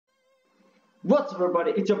What's up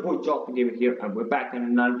everybody, it's your boy Joel Gamer here and we're back in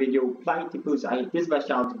another video. Platypus, this is my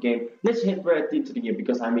channel game. Let's head right into the game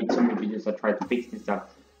because I made so many videos. I tried to fix this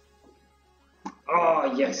up.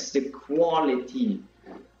 Oh yes, the quality.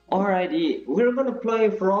 Alrighty, we're gonna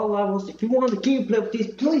play for all levels. If you want the gameplay of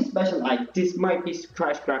this, please smash a like. This might be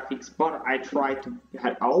crash graphics, but I try to.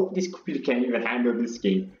 I hope this computer can even handle this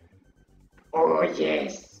game. Oh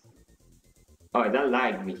yes. Oh, that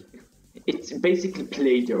lagged me. It's basically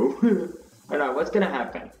Play-Doh. Alright, what's gonna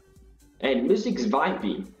happen? And music's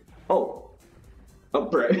vibing. Oh,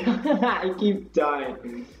 bro. I keep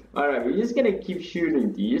dying. Alright, we're just gonna keep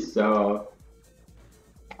shooting these. So,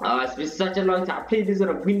 it's been such a long time. I played this on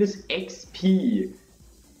a Windows XP.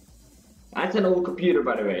 That's an old computer,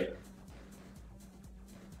 by the way.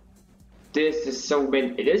 This is so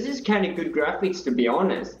bad. This is kind of good graphics, to be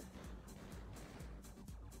honest.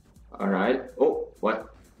 Alright. Oh,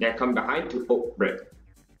 what? They're coming behind too. Oh, right.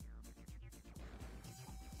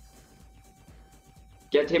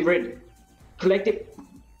 Get him ready. Collect it.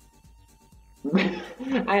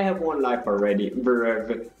 I have one life already.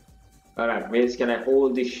 Alright, we're just gonna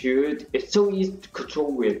hold the shoot. It's so easy to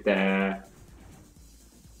control with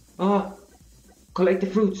collect the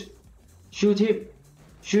fruits. Shoot him.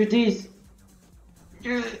 Shoot these.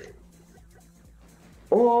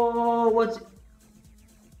 Oh, what's...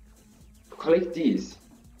 Collect these.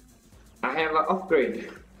 I have an upgrade.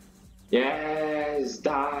 Yes,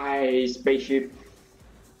 die, spaceship.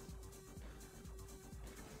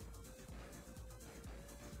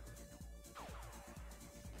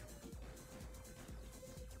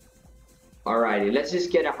 Alrighty, let's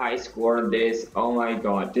just get a high score on this. Oh my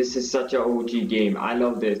god, this is such an OG game. I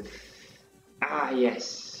love this. Ah,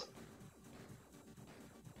 yes.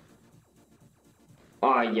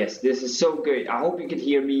 Ah, yes, this is so good. I hope you can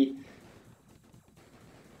hear me.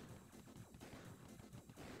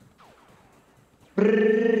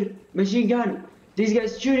 Brrr, machine gun. These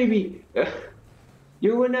guys shooting me.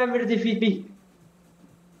 You will never defeat me.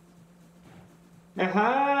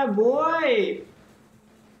 Aha, boy.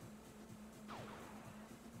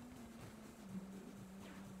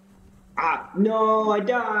 Ah, no, I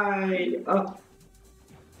died. Oh.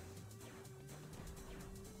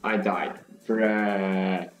 I died.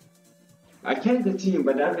 I can't continue,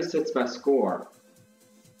 but that resets my score.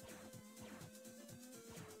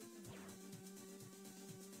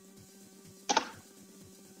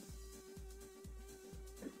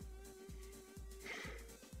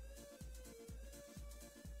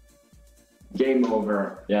 Game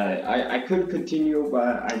over. Yeah, I could continue,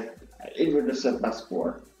 but it would reset my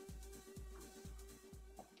score.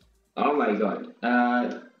 Oh my god,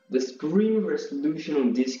 the screen resolution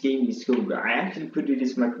on this game is so good. I actually put it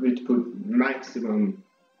as my computer to put maximum.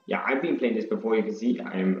 Yeah, I've been playing this before, you can see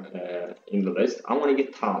I'm in the list. I want to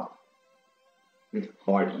get top.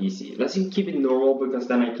 Hard, easy. Let's keep it normal because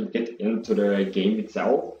then I can get into the game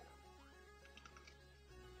itself.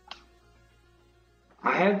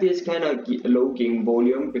 I have this kind of low game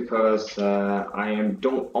volume because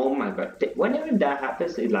oh my god, whenever that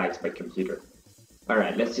happens it lags my computer.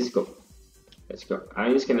 Alright, let's just go. Let's go.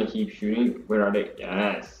 I'm just gonna keep shooting. Where are they?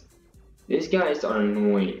 Yes. These guys are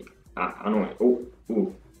annoying. Annoying. Oh,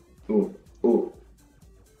 ooh, ooh, ooh.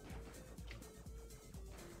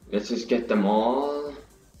 Let's just get them all.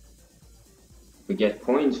 We get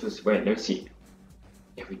points for... Wait, let's see.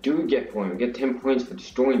 Yeah, we do get points. We get 10 points for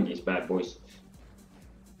destroying these bad boys.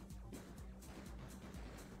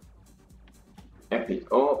 Epic.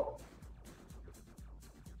 Oh.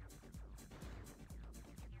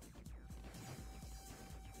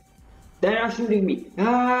 They are shooting me.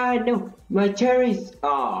 Ah, no. My cherries.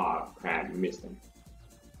 Oh, crap. You missed them.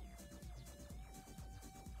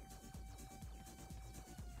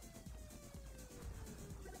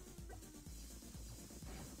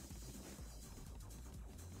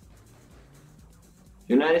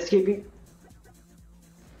 You're not escaping?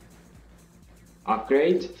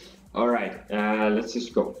 Upgrade. Alright, let's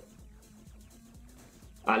just go.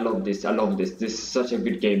 I love this. I love this. This is such a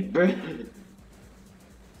good game.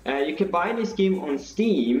 You can buy this game on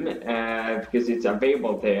Steam because it's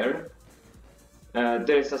available there.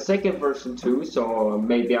 There's a second version too, so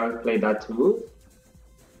maybe I'll play that too.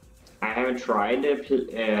 I haven't tried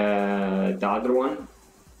the other one.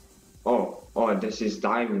 Oh, this is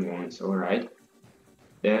diving ones. All right.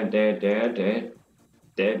 Dead.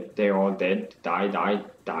 They're all dead. Die. Die.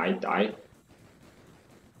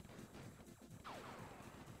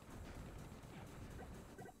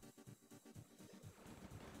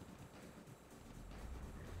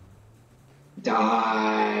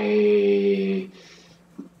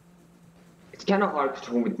 It's kind of hard to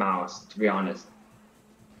control with mouse, to be honest.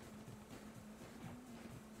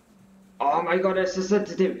 Oh my god, that's so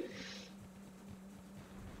sensitive.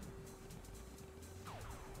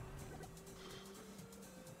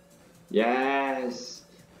 Yes.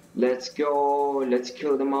 Let's go. Let's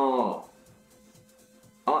kill them all.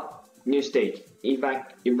 Oh, new stage.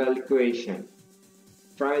 Evacuation.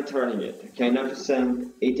 Private target. Okay,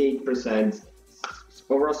 9%, 88%.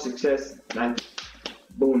 Overall success, 9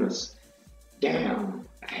 bonus. Damn.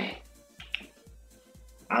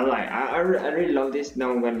 I really love this.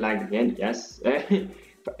 Now I'm gonna like again. Yes.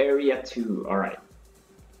 Area 2. Alright.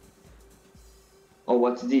 Oh,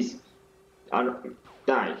 what's this? I don't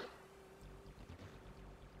die.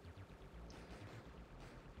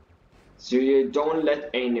 So you don't let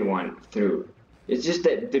anyone through. It's just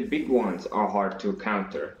that the big ones are hard to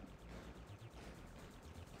counter.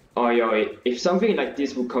 Oh yeah, if something like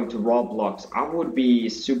this would come to Roblox, I would be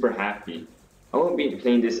super happy. I would be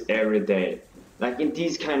playing this every day. Like in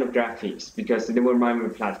these kind of graphics, because they will remind me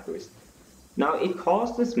of Platypus. Now it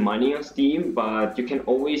costs us money on Steam, but you can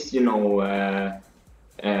always, be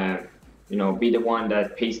the one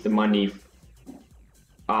that pays the money.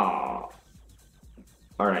 Ah,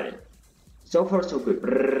 alright. So far so good.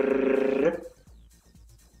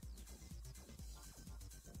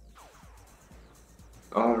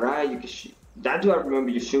 Alright, you can that do I remember.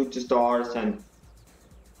 You shoot the stars and.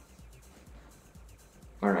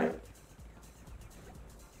 Alright.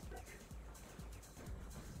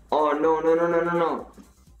 Oh no.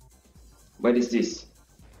 What is this?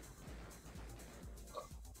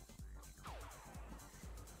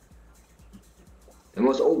 The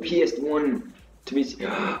most OPest one to be.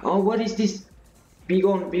 Oh, what is this? Be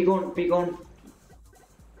gone.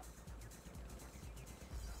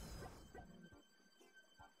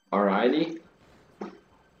 Alrighty.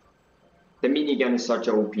 The minigun is such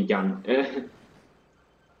a OP gun.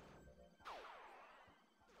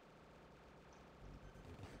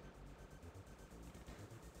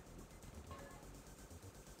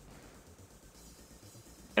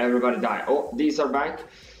 Everybody die. Oh, these are back.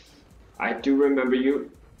 I do remember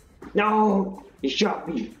you. No! He shot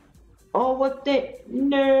me. Oh, what the?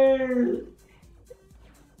 No!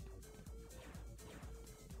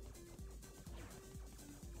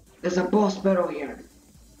 There's a boss battle here.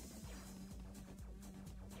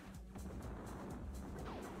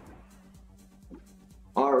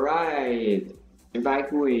 Alright.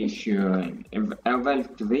 Evacuation.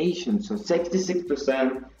 Evacuation. So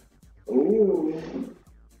 66%. Ooh.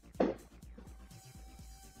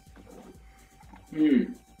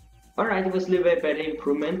 Alright, it was a little bit better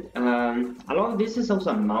improvement. A lot of this is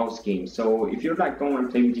also a mouse game, so if you're like going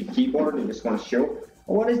and play with your keyboard and just want to show,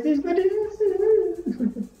 oh, what is this? What is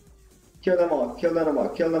this? Kill them all.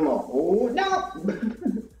 Oh no!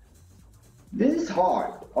 This is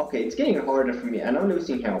hard. Okay, it's getting harder for me and I'm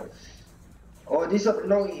losing health. Oh, this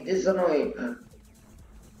is annoying.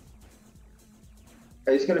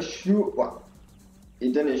 It's gonna shoot. What?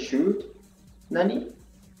 It didn't shoot? Nani?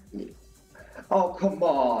 Oh, come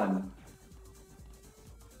on.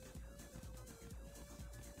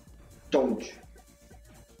 Don't.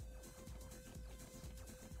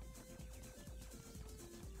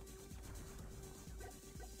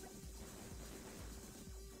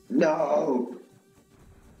 No.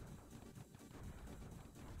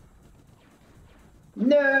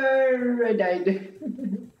 No, I died.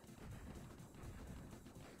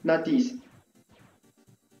 Not these.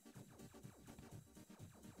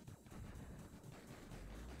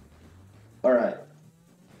 Alright.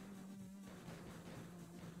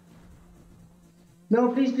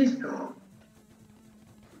 No, please.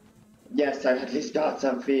 Yes, I at least got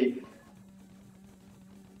something.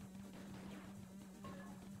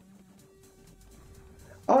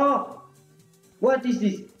 Oh! What is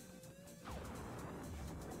this?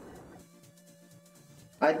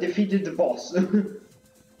 I defeated the boss.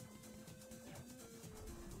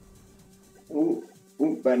 Ooh,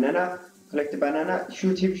 banana. Collect the banana.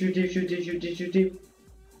 Shoot him.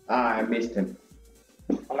 Ah, I missed him.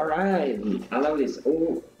 Alright, I love this.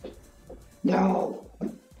 Oh, no.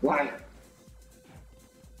 Why?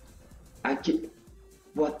 I keep.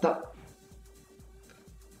 What the?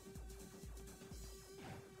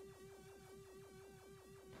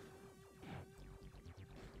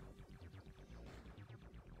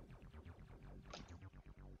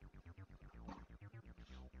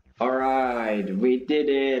 Alright, we did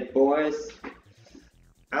it, boys.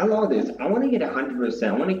 I love this. I want to get 100%.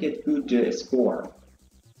 I want to get good score.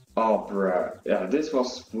 Oh, bruh. Yeah, this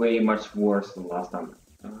was way much worse than last time.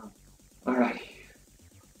 Alright.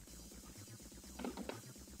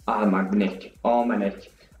 Ah, my neck. Oh, my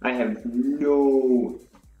neck. I have no...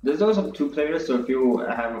 There's also 2 players, so if you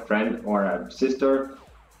have a friend or a sister,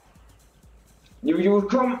 You will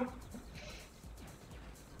come.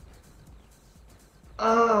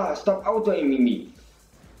 Ah, stop auto-aiming me.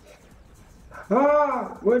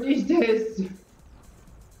 Ah, what is this?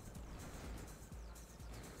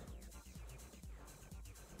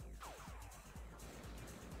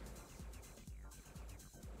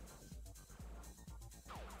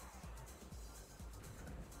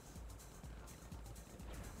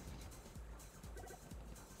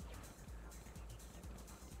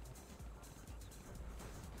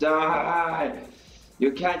 Die!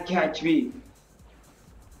 You can't catch me.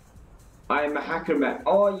 I'm a hacker man.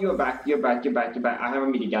 Oh, you're back. You're back. You're back. You're back. I have a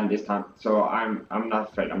minigun this time, so I'm not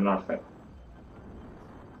afraid. I'm not afraid.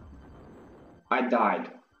 I died.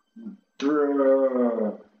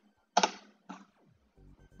 Brrr.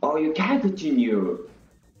 Oh, you can't continue.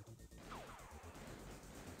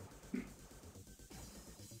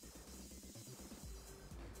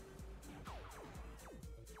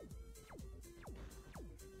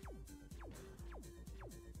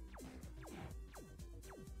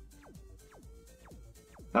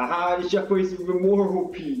 Aha, the shotgun is even more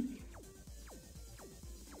OP.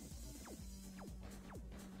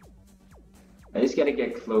 I just gotta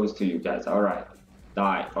get close to you guys. Alright.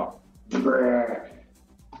 Die. Oh. Brrr.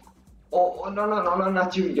 Oh, no, no, no, no,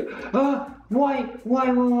 not you. Ah, why? Why?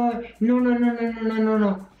 No, no, no, no, no, no, no,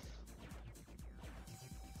 no.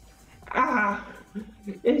 Ah,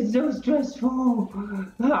 it's so stressful.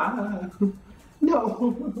 Ah,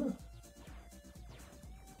 no.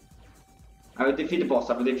 I will defeat the boss.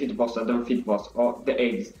 I will defeat the boss. I will defeat the boss. Oh, the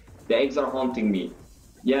eggs. The eggs are haunting me.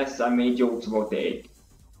 Yes, I made jokes about the egg.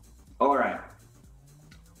 Alright.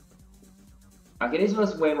 Okay, this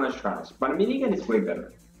was way much trash, but a minigun is way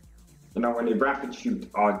better. You know, when they rapid shoot.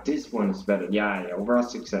 Oh, this one is better. Yeah, yeah, overall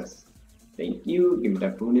success. Thank you. Give me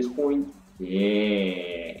that bonus point.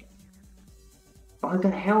 Yeah. Oh, I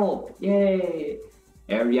got help. Yay.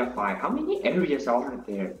 Area 5. How many areas are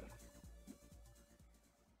there?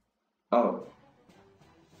 Oh.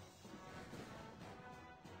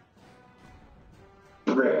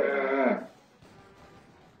 Bruh.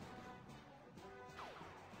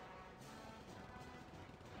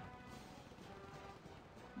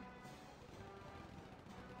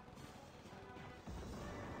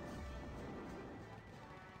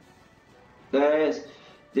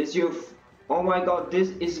 This you. Oh my god, this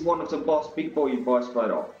is one of the big boss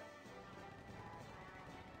battle.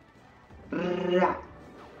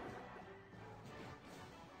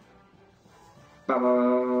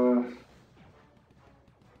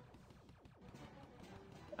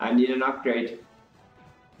 I need an upgrade.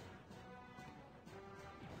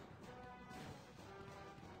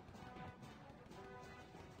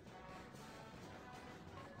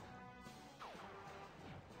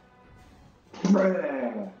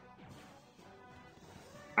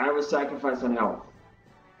 I will sacrifice on health.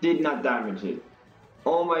 Did not damage it.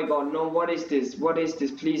 Oh my god, no, what is this? What is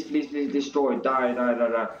this? Please, please, please destroy. Die, die, die,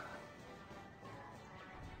 die.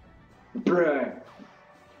 Bruh.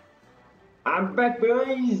 I'm back,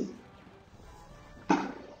 boys.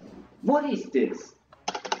 What is this?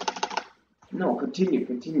 No, continue,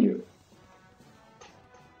 continue.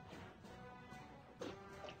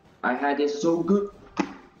 I had it so good.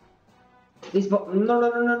 This no, no, no,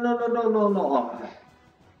 no, no, no, no, no, no.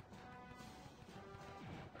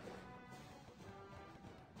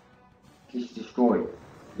 Please destroy.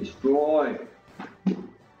 Destroy.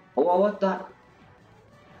 Oh, what the?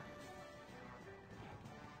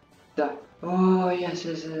 Oh, yes,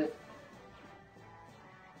 yes, yes.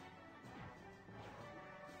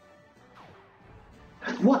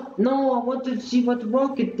 What? No, I want to see what the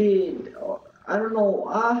rocket did. Oh, I don't know.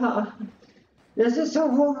 Ah, this is so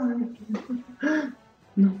hard.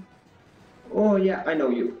 No. Oh, yeah, I know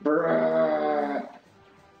you. Brrr.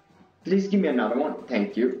 Please give me another one.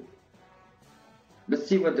 Thank you. Let's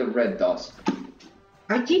see what the red does.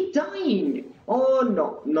 I keep dying. Oh,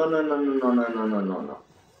 no. No, no, no, no, no, no, no, no, no, no.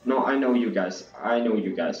 No, I know you guys. I know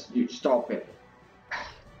you guys. You stop it.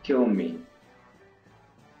 Kill me.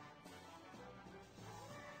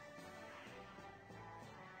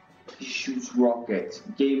 He shoots rockets.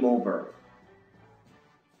 Game over.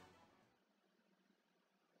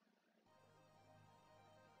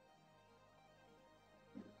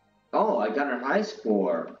 Oh, I got a high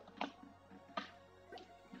score.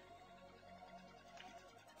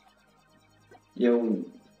 Yo,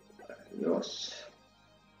 yes.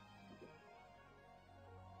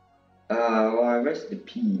 Well, where's the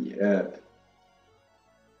P?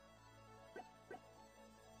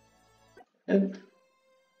 And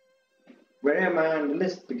where am I on the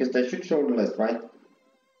list? Because they should show the list, right?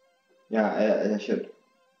 Yeah, I should.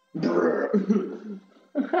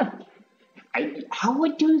 How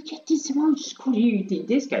do you get this amount of score here?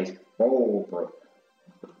 This guy's bro.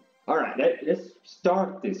 Alright, let's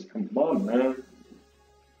start this. Come on, man.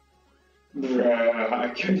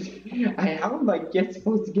 How am I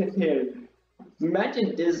supposed to get here?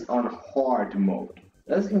 Imagine this on hard mode.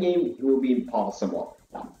 This game will be impossible.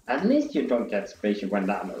 At least you don't get spaceship when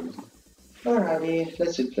that loads. Alrighty,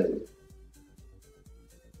 let's just play.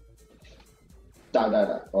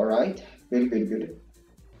 Alright, good.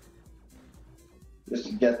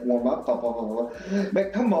 Just get warm up.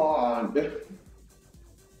 But come on!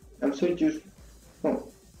 I'm so just. Oh,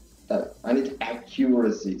 I need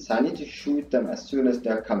accuracy, so I need to shoot them as soon as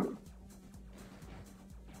they're coming.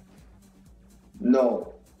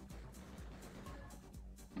 No.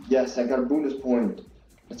 Yes, I got a bonus point.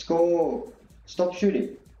 Let's go. Stop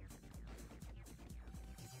shooting.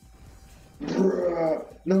 Bruh.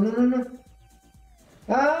 No.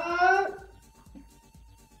 Ah!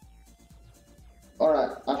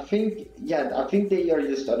 Alright, I think they are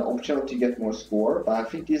just an optional to get more score, but I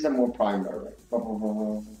think these are more primary.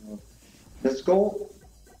 Let's go.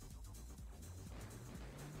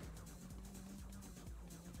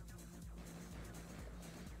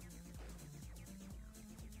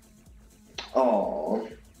 Oh.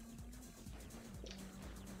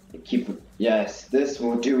 Yes, this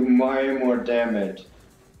will do way more damage.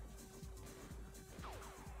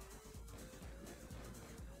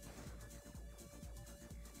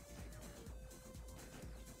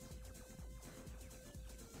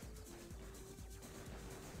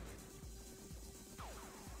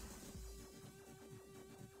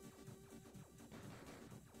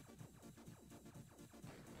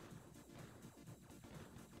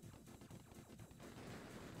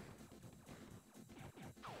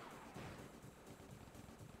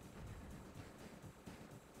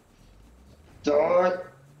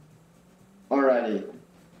 Start. Alrighty.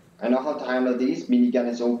 I know how to handle these. Minigun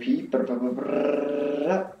is OP.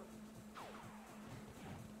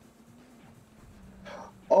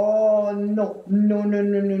 Oh no.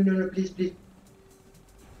 No, please.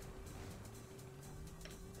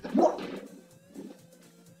 What?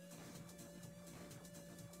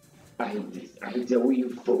 I hate this. I hate the way you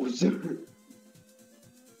froze.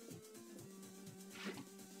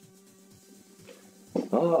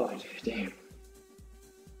 Oh damn.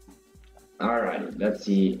 Alright, let's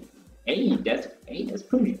see. Hey, that's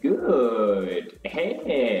pretty good.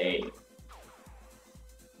 Hey.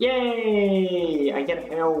 Yay! I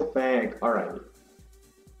get health back. Alright.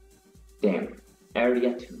 Damn.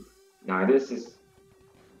 Area 2. Now this is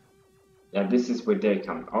where they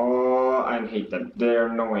come. Oh, I hate that. They're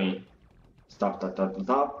annoying. Stop.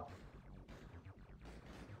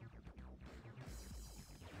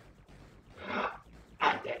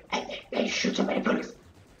 They shoot so many bullets.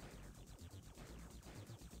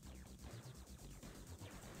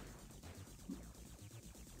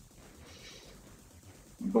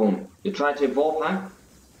 Boom. You try to evolve, huh?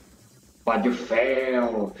 But you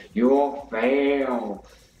fail. You fail.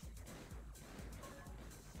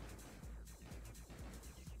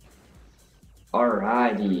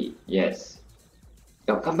 Alrighty. Yes.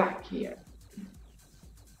 Now come back here.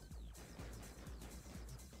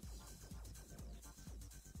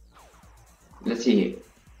 Let's see.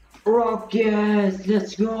 Rockets!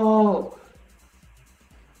 Let's go!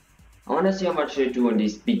 I wanna see how much they do on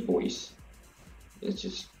these big boys. It's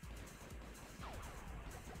just.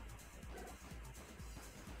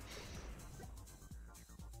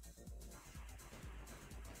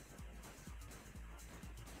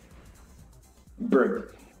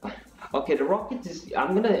 Bird. Okay, the rocket is.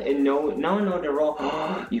 I'm gonna no the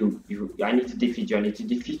rocket. you. I need to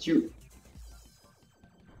defeat you.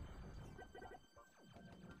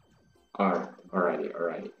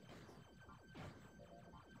 Alrighty.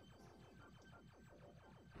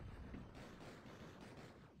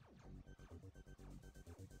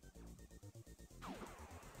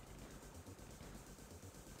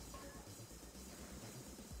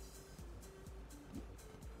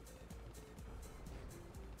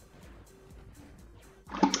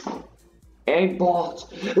 Hey,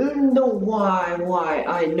 boss! No, why?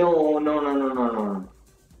 I no.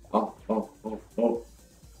 Oh.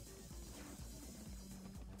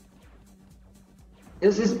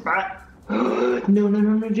 This is bad. No,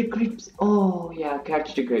 the creeps. Oh, yeah,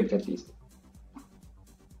 catch the creeps at least.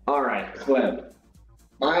 Alright, Clem.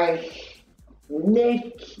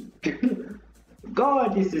 Nick.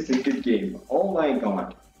 God, this is a good game. Oh my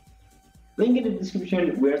god. Link in the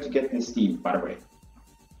description where to get this Steam, by the way.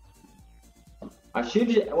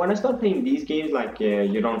 When I start playing these games like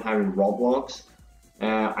you don't have in Roblox,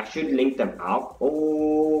 I should link them out.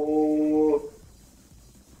 Oh.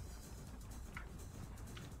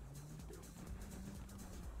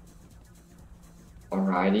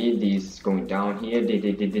 Alrighty, this is going down here.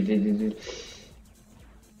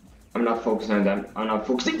 I'm not focusing on them. I'm not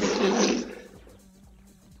focusing.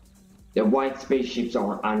 The white spaceships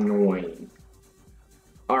are annoying.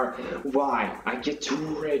 Or why? I get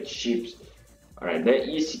 2 red ships. Alright, they're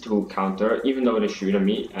easy to counter, even though they shoot at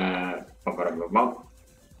me.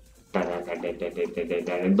 Don't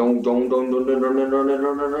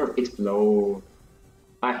explode.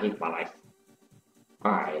 I hate my life.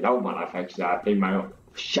 I love my life actually. I played my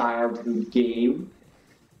childhood game.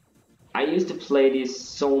 I used to play this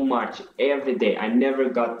so much every day. I never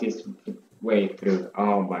got this way through.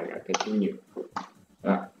 Oh my god, continue.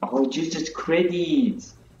 Oh Jesus,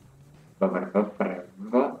 credits.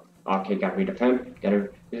 Okay, got rid of him.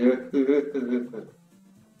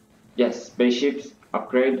 Yes, spaceships,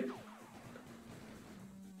 upgrade.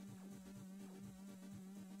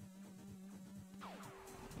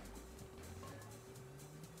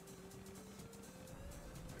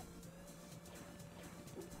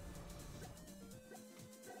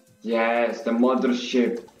 Yes, the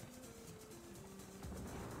mothership.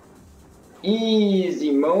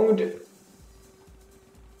 Easy mode.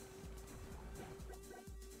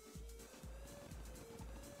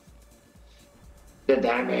 The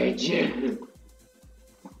damage.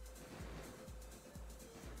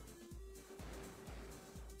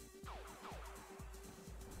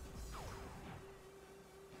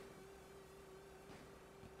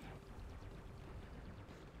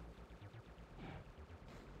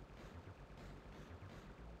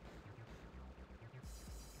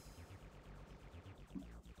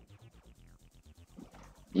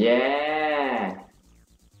 Yeah.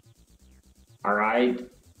 All right.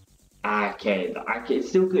 Okay, it's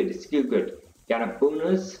still good. It's still good. Got a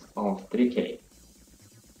bonus of 3k.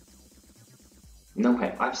 No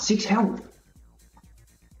health. I have 6 health.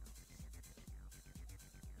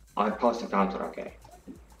 I paused the counter. Okay,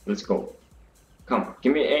 let's go. Come,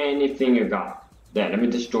 give me anything you got. There, let me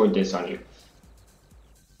destroy this on you.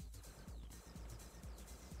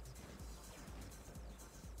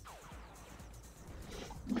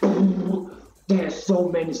 There's so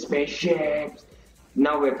many spaceships.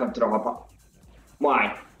 Now we come to the hopper.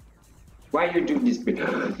 Why? Why you do this?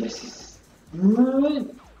 Yes.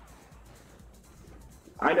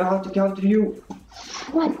 I know how to counter you.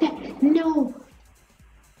 What the? No.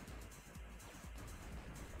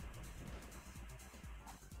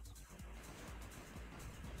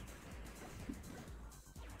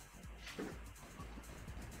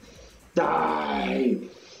 Die.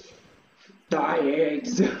 Die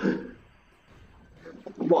eggs.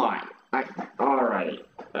 Why? Alright.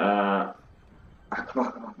 Come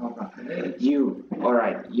on. You.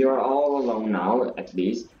 Alright. You're all alone now, at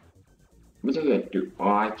least. What are you gonna do? Oh,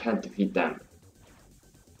 I can't defeat them.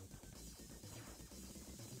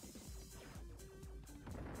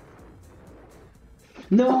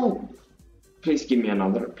 No! Please give me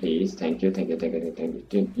another. Please. Thank you. Thank you. Thank you. Thank you.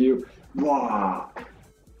 Thank you. Wow.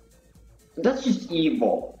 That's just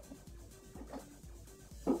evil.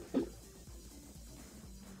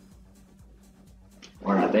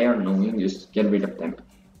 Alright, they are annoying, just get rid of them.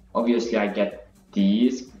 Obviously I get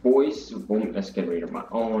these boys. Boom, let's get rid of my.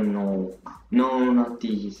 Oh no. No, not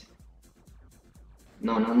these.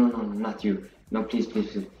 No, not you. No, please.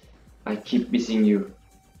 I keep missing you.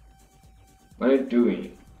 What are you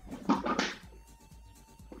doing?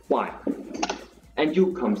 Why? And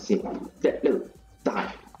you come sit. Look,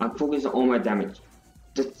 die. I'm focusing on my damage.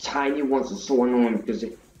 The tiny ones are so annoying because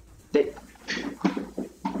they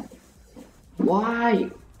why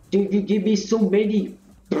do you give me so many?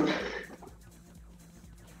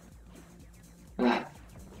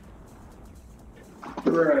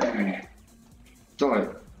 Die,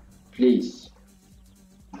 please.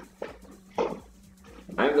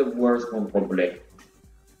 I'm the worst one probably.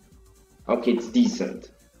 Okay, it's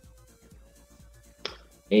decent.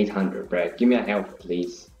 800, bruh. Give me a health,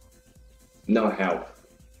 please. No health.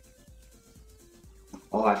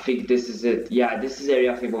 Oh, I think this is it. Yeah, this is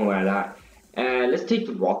area I think where I die. Let's take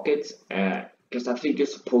the rockets, because I think you're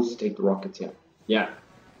supposed to take the rockets here. Yeah.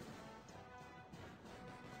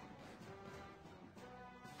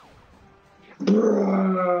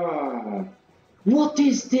 Bruh. What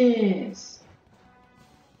is this?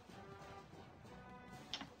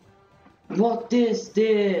 What is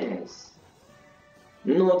this?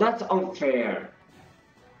 No, that's unfair.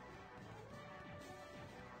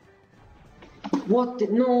 What the,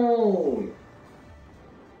 no.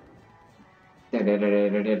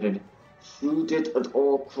 Shoot it at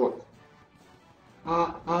all costs.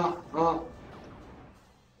 I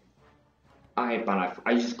hate my life.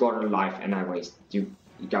 I just got a life and I wasted. You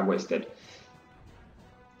got wasted.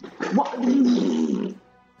 What?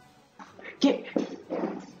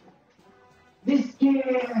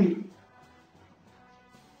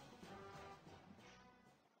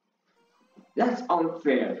 That's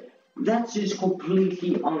unfair. That's just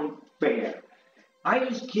completely unfair. I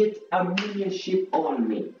just get a million ship on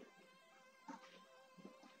me.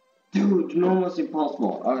 Dude, no, it's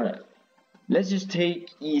impossible. Alright. Let's just take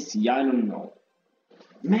easy, I don't know.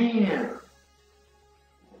 Man!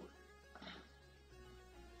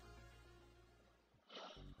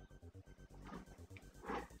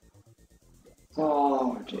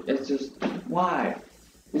 God, it's just, why?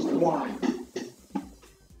 Just why?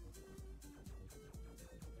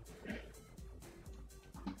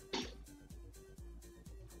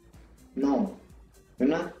 No, you're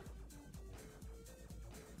not.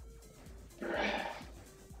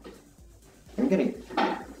 I'm getting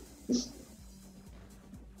this.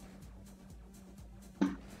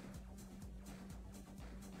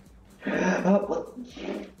 What?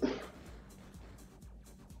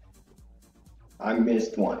 I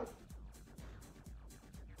missed one.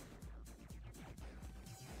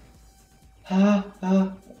 Da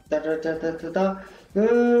da da da da da.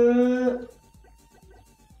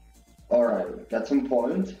 Alright, got some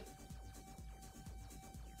point.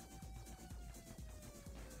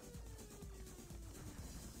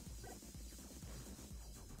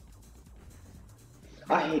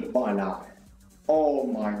 I hate banana. Oh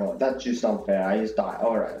my god, that's just unfair. I just die.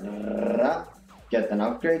 Alright. Get an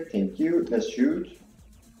upgrade, thank you. Let's shoot.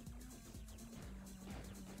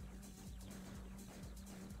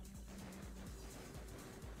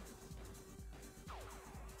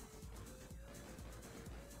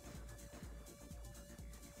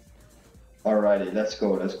 Alrighty, let's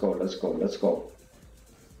go, let's go, let's go, let's go.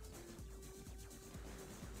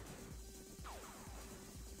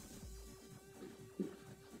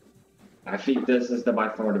 I think this is by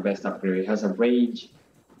far the best upgrade. It has a rage,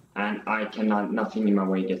 and I cannot, nothing in my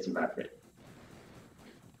way gets a bad rate.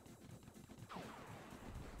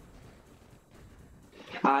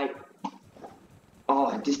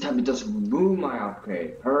 Oh, this time it doesn't ruin my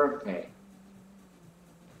upgrade. Perfect.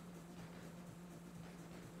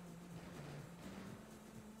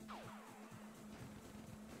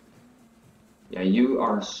 Yeah, you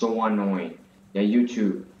are so annoying. Yeah, you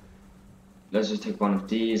too. Let's just take one of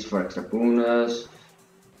these for extra bonus.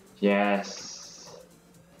 Yes.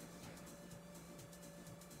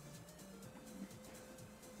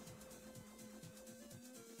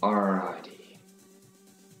 Alrighty.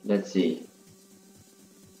 Let's see.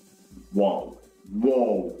 Whoa.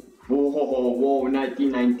 Whoa. Whoa, whoa, whoa,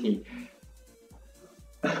 1990.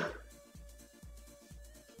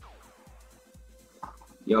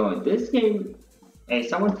 Yo, this game, hey,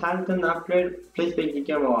 someone has an upgrade, please make a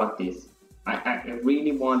game about this. I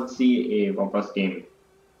really want to see a Roblox game.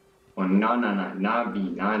 Oh, no,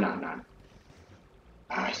 no.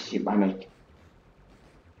 Ah, shit, my mic.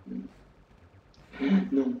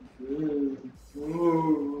 No.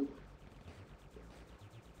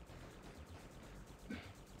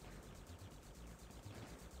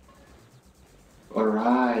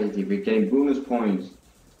 Alright, we're getting bonus points.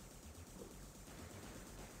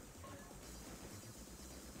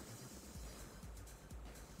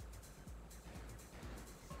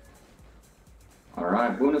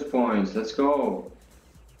 Alright, bonus points, let's go.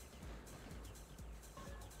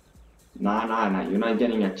 Nah, you're not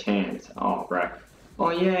getting a chance. Oh, right. Oh,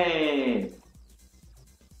 yay!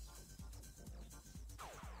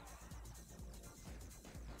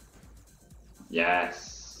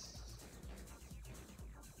 Yes.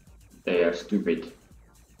 They are stupid.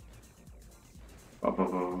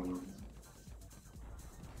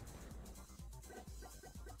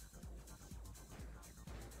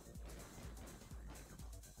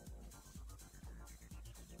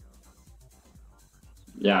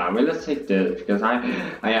 Yeah, well, let's take this because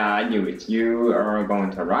I knew it. You are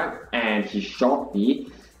going to arrive, and he shot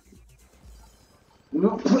me.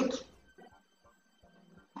 No, quick!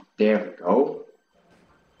 There we go.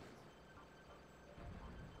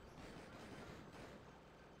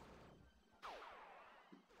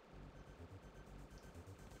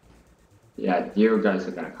 Yeah, you guys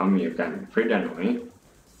are gonna come here, gonna be pretty annoying.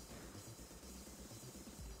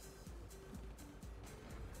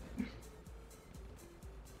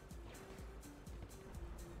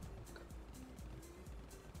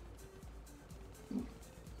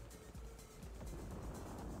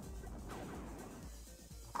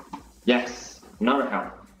 Yes, another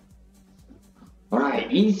help.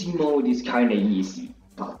 Alright, easy mode is kinda easy,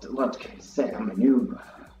 but what can I say, I'm a noob.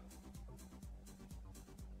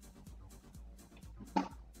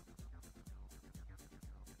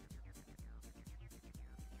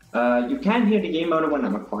 You can hear the game mode when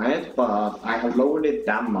I'm quiet, but I have lowered it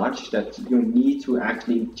that much that you need to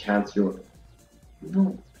actually chance your...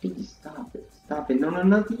 No, please stop it, no,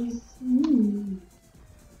 not these.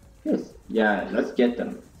 Yeah, let's get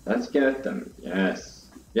them. Let's get them. Yes.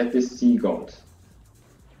 Get the seagulls.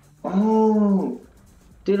 Oh,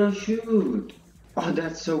 they don't shoot. Oh,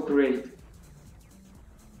 that's so great.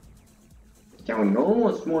 Yeah, no,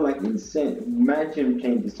 it's more like insane. Imagine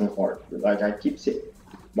playing this on hard. Like I keep saying,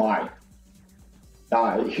 why?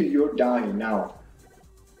 Die. You're dying now.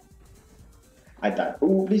 I died.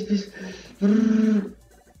 Oh, please, please. Ooh.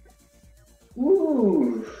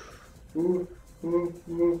 Ooh. Ooh. Ooh.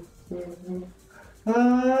 Ooh.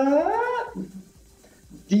 Ah.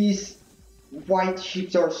 These white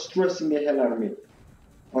ships are stressing the hell out of me.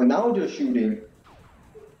 Oh, now they're shooting.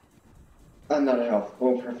 Another health.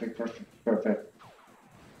 Oh, perfect, perfect, perfect.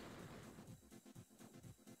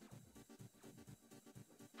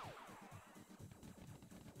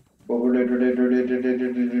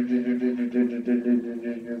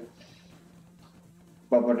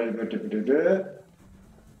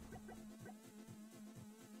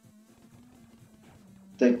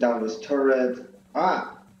 Take down this turret.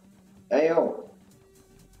 Ah! Ayo!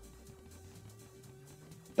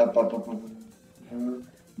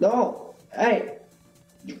 No! Hey!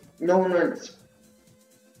 No, no, it's...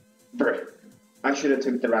 I should have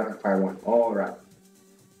took the rapid fire one. Alright.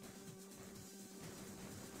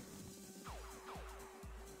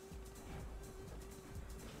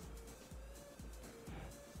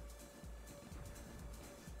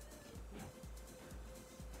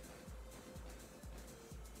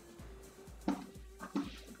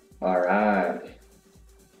 Alright.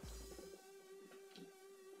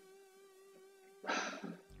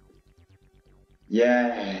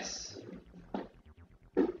 Yes.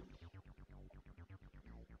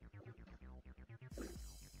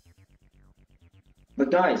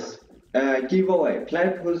 But guys, giveaway,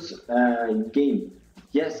 Platypus game.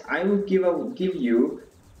 Yes, I will give you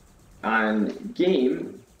a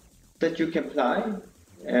game that you can play.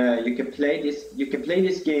 You can play this. You can play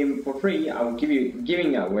this game for free. I will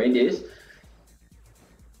giving away this.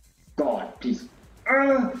 God, please.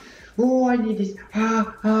 Oh, I need this.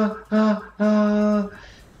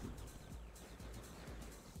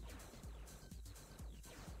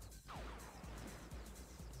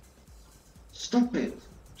 Stop it.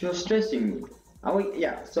 You're stressing me.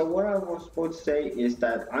 Yeah, so what I was supposed to say is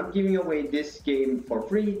that I'm giving away this game for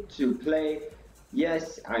free to play.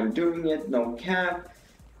 Yes, I'm doing it, no cap.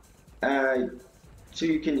 So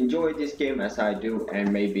you can enjoy this game as I do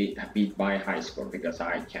and maybe beat my high score because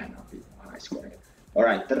I cannot beat my high score.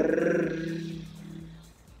 Alright.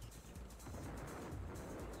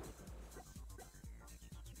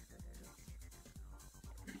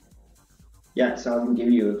 Yeah, so I'm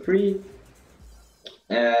giving you a free.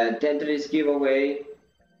 Enter this giveaway.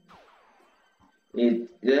 The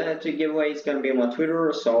giveaway is gonna be on my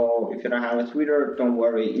Twitter, so if you don't have a Twitter, don't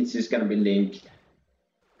worry, it's just gonna be linked.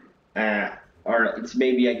 Or it's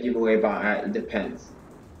maybe a giveaway, but it depends.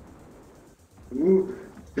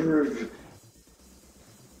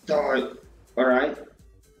 Alright.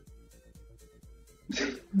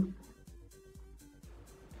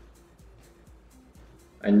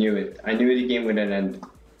 I knew it. I knew the game wouldn't end.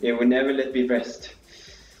 It would never let me rest.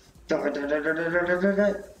 No,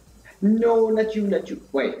 not you, not you.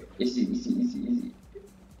 Wait, easy, easy, easy, easy.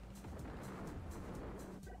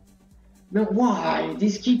 No, why?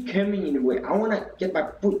 These keep coming in the way. I wanna get my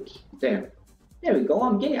foot there. There we go.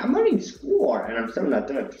 I'm running the score, and I'm still not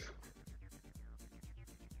done.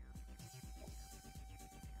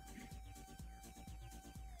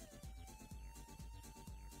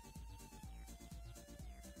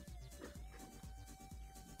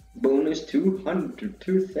 Bonus 200,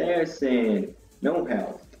 2000. No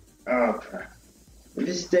health. Oh crap. If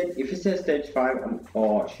it says stage 5, I'm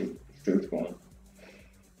oh shoot, stage 1.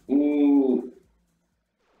 Ooh.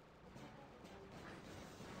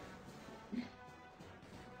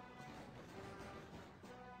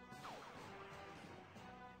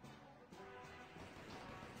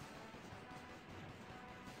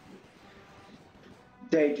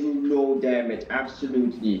 They do low damage,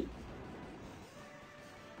 absolutely.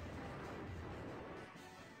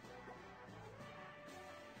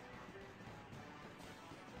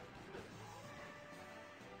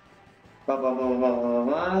 Ba ba ba ba ba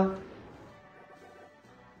ba.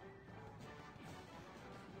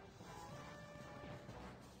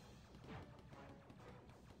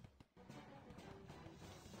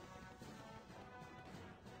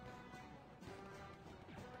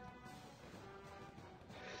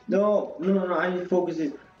 No, no, no, no, I need to focus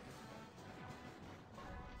it.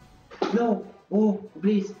 No, oh,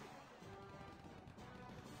 please.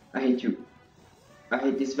 I hate you. I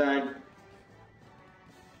hate this van.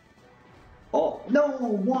 Oh, no,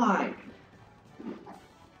 why?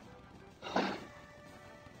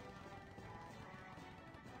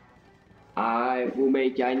 I will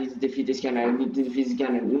make it. I need to defeat this cannon. I need to defeat this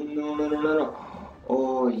cannon. No, no, no, no, no.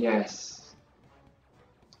 Oh, yes.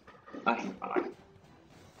 I.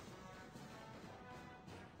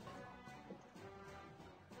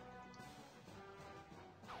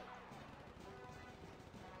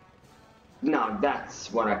 Now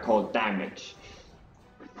that's what I call damage.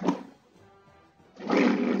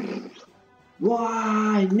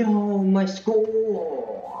 Why? No, my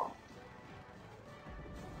score.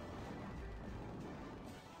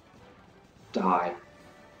 Die.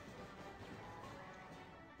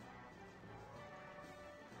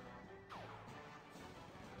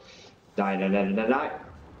 Die, die, die, die, die.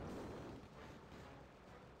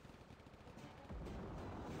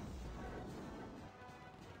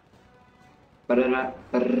 Ba-da-da.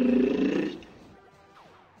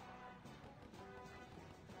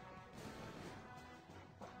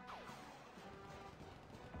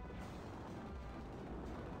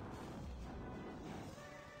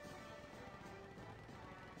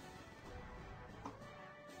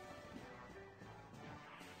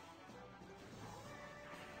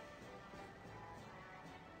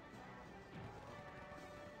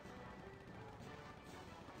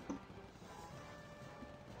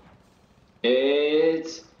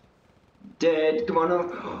 It's dead. Come on.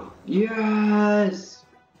 No. Yes.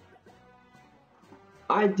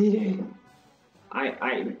 I did it. I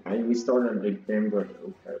restarted the game, but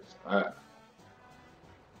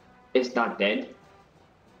it's not dead.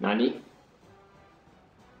 Nani?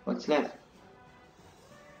 What's left?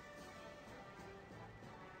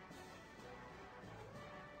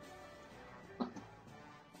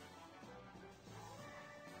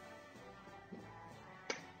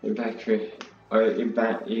 Factory or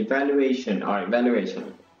evaluation or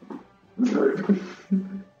evaluation.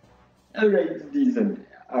 Alright, decent.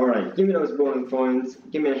 Alright, give me those bonus points.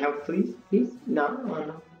 Give me a help, please. Please? No, no,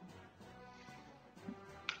 no.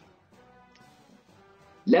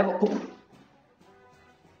 Level up.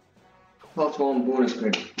 Plus one bonus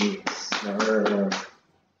credit. Yes, sir.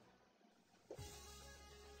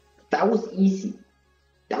 That was easy.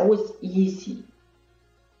 That was easy.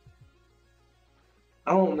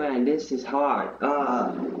 Oh man, this is hard.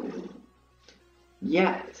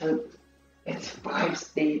 Yeah, so it's 5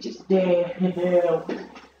 stages. Damn.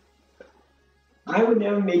 I would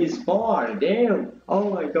never make this far. Damn. Oh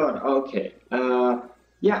my god. Okay.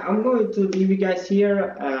 Yeah, I'm going to leave you guys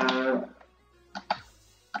here.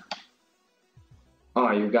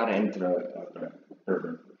 Oh, you gotta enter.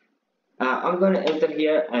 I'm gonna enter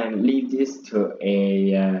here and leave this to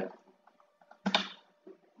a.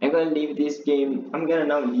 I'm gonna leave this game. I'm gonna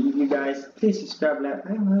now leave you guys. Please subscribe, like.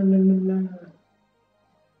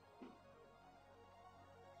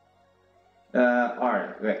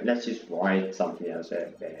 Alright, wait, let's just write something else.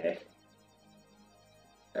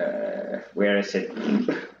 Where is it?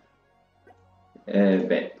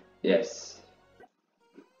 But yes.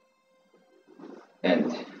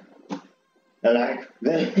 And like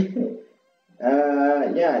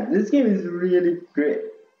yeah, this game is really great.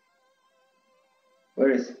 Where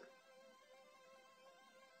is it?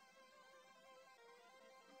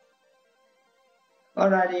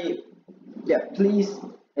 Alrighty, yeah, please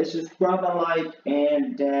subscribe and like,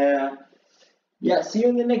 and yeah, see you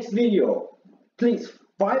in the next video. Please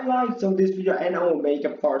 5 likes on this video and I will make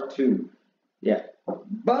a part 2. Yeah,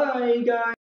 bye guys.